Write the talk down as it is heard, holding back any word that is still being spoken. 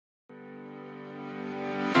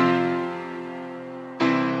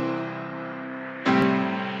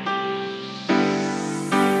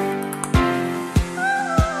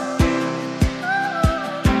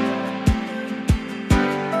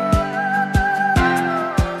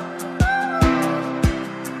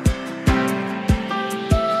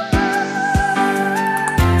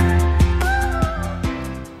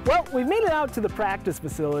out to the practice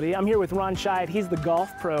facility. I'm here with Ron Schyed. He's the golf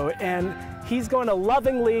pro, and he's going to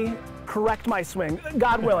lovingly correct my swing,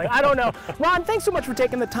 God willing. I don't know. Ron, thanks so much for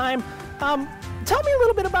taking the time. Tell me a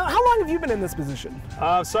little bit about how long have you been in this position?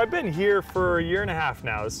 So I've been here for a year and a half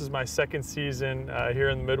now. This is my second season here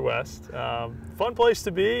in the Midwest. Fun place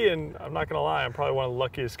to be, and I'm not gonna lie, I'm probably one of the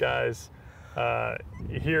luckiest guys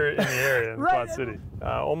here in the area, in the Quad City.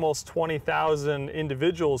 Almost 20,000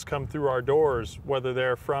 individuals come through our doors, whether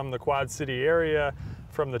they're from the Quad City area,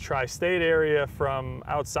 from the tri-state area, from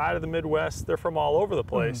outside of the Midwest. They're from all over the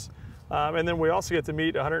place. And then we also get to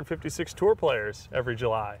meet 156 tour players every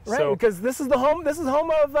July. Right, so, because this is the home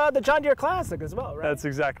of the John Deere Classic as well, right? That's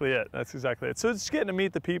exactly it. That's exactly it. So it's getting to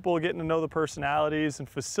meet the people, getting to know the personalities, and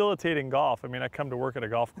facilitating golf. I mean, I come to work at a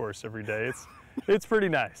golf course every day. It's pretty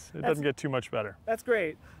nice. It doesn't get too much better. That's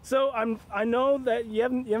great. So I know that you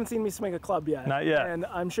haven't seen me swing a club yet. Not yet. And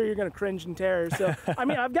I'm sure you're going to cringe and tear. So I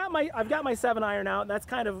mean, I've got my 7-iron out. That's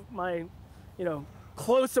kind of my,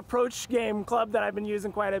 close approach game club that I've been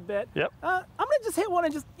using quite a bit. Yep. I'm gonna just hit one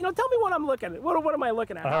and just, tell me what I'm looking at. What am I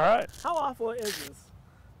looking at? All right. How awful is this?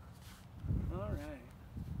 All right.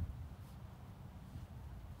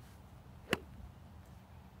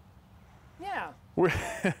 Yeah.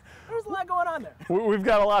 There's a lot going on there. We've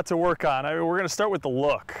got a lot to work on. I mean, we're gonna start with the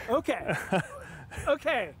look. Okay.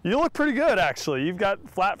 Okay. You look pretty good, actually. You've got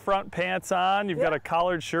flat front pants on. You've got a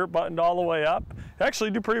collared shirt buttoned all the way up. You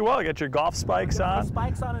actually do pretty well. You got your golf spikes on.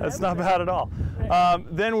 Spikes on. That's not bad at all. Right.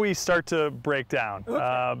 Then we start to break down.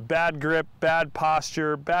 Okay. Bad grip, bad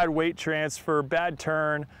posture, bad weight transfer, bad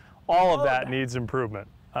turn. All of that needs improvement.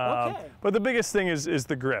 But the biggest thing is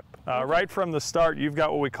the grip. Right from the start, you've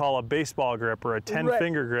got what we call a baseball grip or a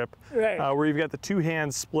 10-finger grip, where you've got the two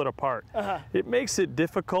hands split apart. It makes it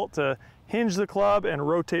difficult to hinge the club and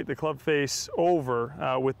rotate the club face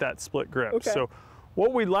over with that split grip. So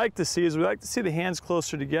what we'd like to see is we like to see the hands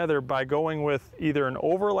closer together by going with either an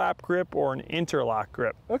overlap grip or an interlock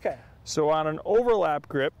grip. So on an overlap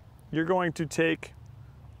grip, you're going to take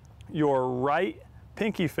your right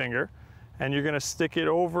pinky finger and you're going to stick it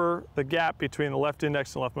over the gap between the left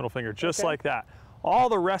index and left middle finger, just like that. All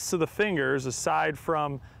the rest of the fingers, aside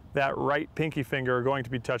from that right pinky finger, are going to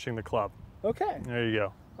be touching the club. There you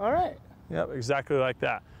go. All right. Yep, exactly like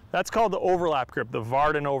that. That's called the overlap grip, the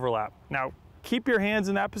Varden overlap. Now, keep your hands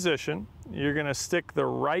in that position. You're going to stick the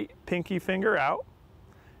right pinky finger out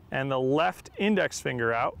and the left index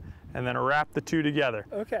finger out, and then wrap the two together.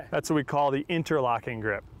 That's what we call the interlocking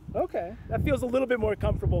grip. That feels a little bit more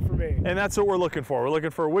comfortable for me. And that's what we're looking for. We're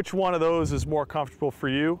looking for which one of those is more comfortable for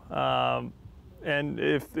you. And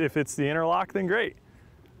if it's the interlock, then great.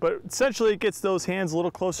 But essentially it gets those hands a little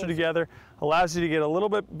closer together, allows you to get a little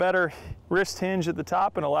bit better wrist hinge at the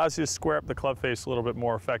top, and allows you to square up the club face a little bit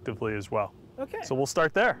more effectively as well. So we'll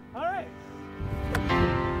start there. All right.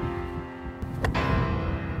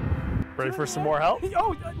 Ready for some more help?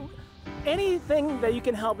 Oh, anything that you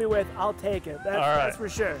can help me with, I'll take it. That's for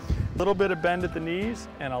sure. A little bit of bend at the knees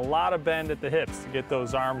and a lot of bend at the hips to get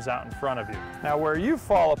those arms out in front of you. Now where you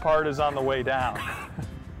fall apart is on the way down.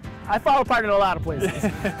 I fall apart in a lot of places.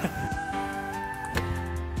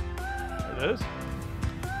 It is.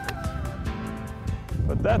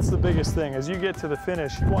 But that's the biggest thing. As you get to the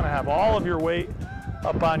finish, you want to have all of your weight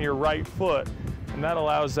up on your right foot, and that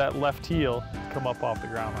allows that left heel to come up off the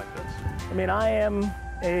ground like this. I mean, I am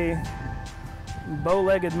a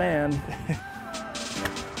bow-legged man.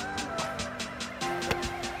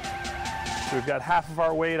 So we've got half of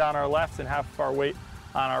our weight on our left and half of our weight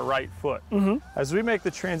on our right foot. As we make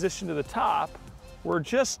the transition to the top, we're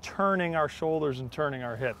just turning our shoulders and turning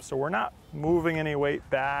our hips. So we're not moving any weight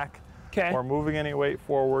back or moving any weight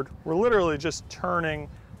forward. We're literally just turning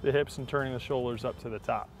the hips and turning the shoulders up to the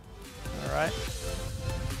top. All right?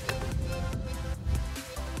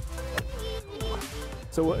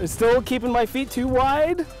 So it's still keeping my feet too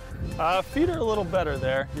wide? Feet are a little better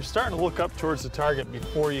there. You're starting to look up towards the target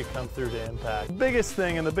before you come through to impact. The biggest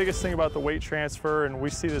thing about the weight transfer, and we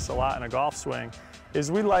see this a lot in a golf swing,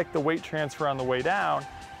 is we like the weight transfer on the way down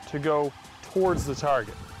to go towards the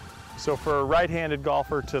target. So for a right-handed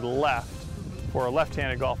golfer to the left, for a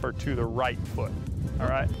left-handed golfer to the right foot. All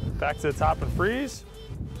right, back to the top and freeze.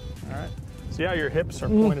 All right, see how your hips are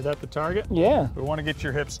pointed at the target? Yeah. We want to get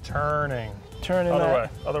your hips turning. Turning other way,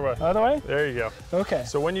 other way. Other way? There you go. Okay.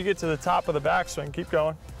 So when you get to the top of the backswing, keep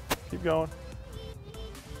going, keep going.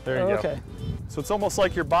 There you go. Okay. So it's almost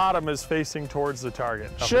like your bottom is facing towards the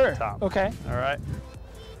target. Up at the top. Okay. All right.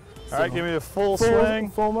 All right, give me the full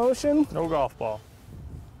swing. Full motion. No golf ball.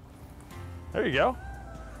 There you go.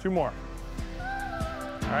 2 more.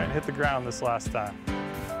 All right, hit the ground this last time.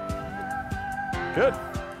 Good.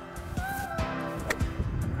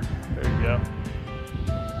 Yep.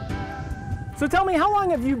 So tell me, how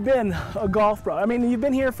long have you been a golf pro? I mean, you've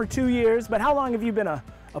been here for 2 years, but how long have you been a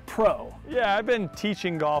pro? Yeah, I've been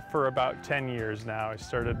teaching golf for about 10 years now. I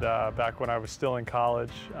started back when I was still in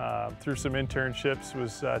college, through some internships,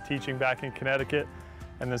 was teaching back in Connecticut,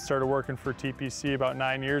 and then started working for TPC about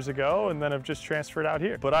 9 years ago, and then I've just transferred out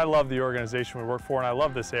here. But I love the organization we work for, and I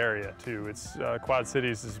love this area too. It's Quad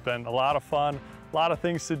Cities has been a lot of fun, a lot of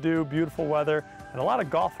things to do, beautiful weather, and a lot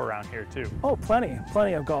of golf around here too. Oh, plenty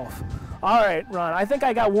of golf. All right, Ron, I think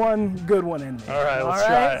I got one good one in me. All right, let's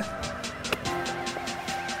try it.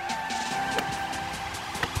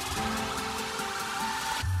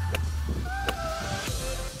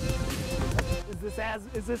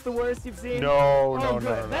 Is this the worst you've seen? No, no.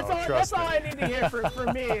 That's all I need to hear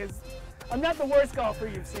for me is I'm not the worst golfer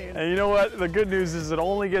you've seen. And you know what? The good news is it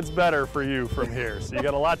only gets better for you from here. So you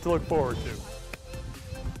got a lot to look forward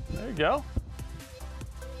to. There you go.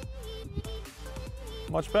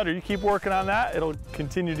 Much better. You keep working on that, it'll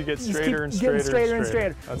continue to get straighter and straighter. Straighter and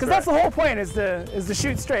straighter. Because that's the whole point, is to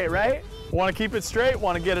shoot straight, right? Want to keep it straight,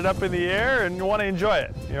 want to get it up in the air, and you want to enjoy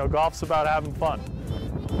it. You know, golf's about having fun.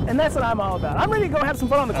 And that's what I'm all about. I'm ready to go have some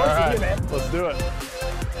fun on the course with you, man. Let's do it.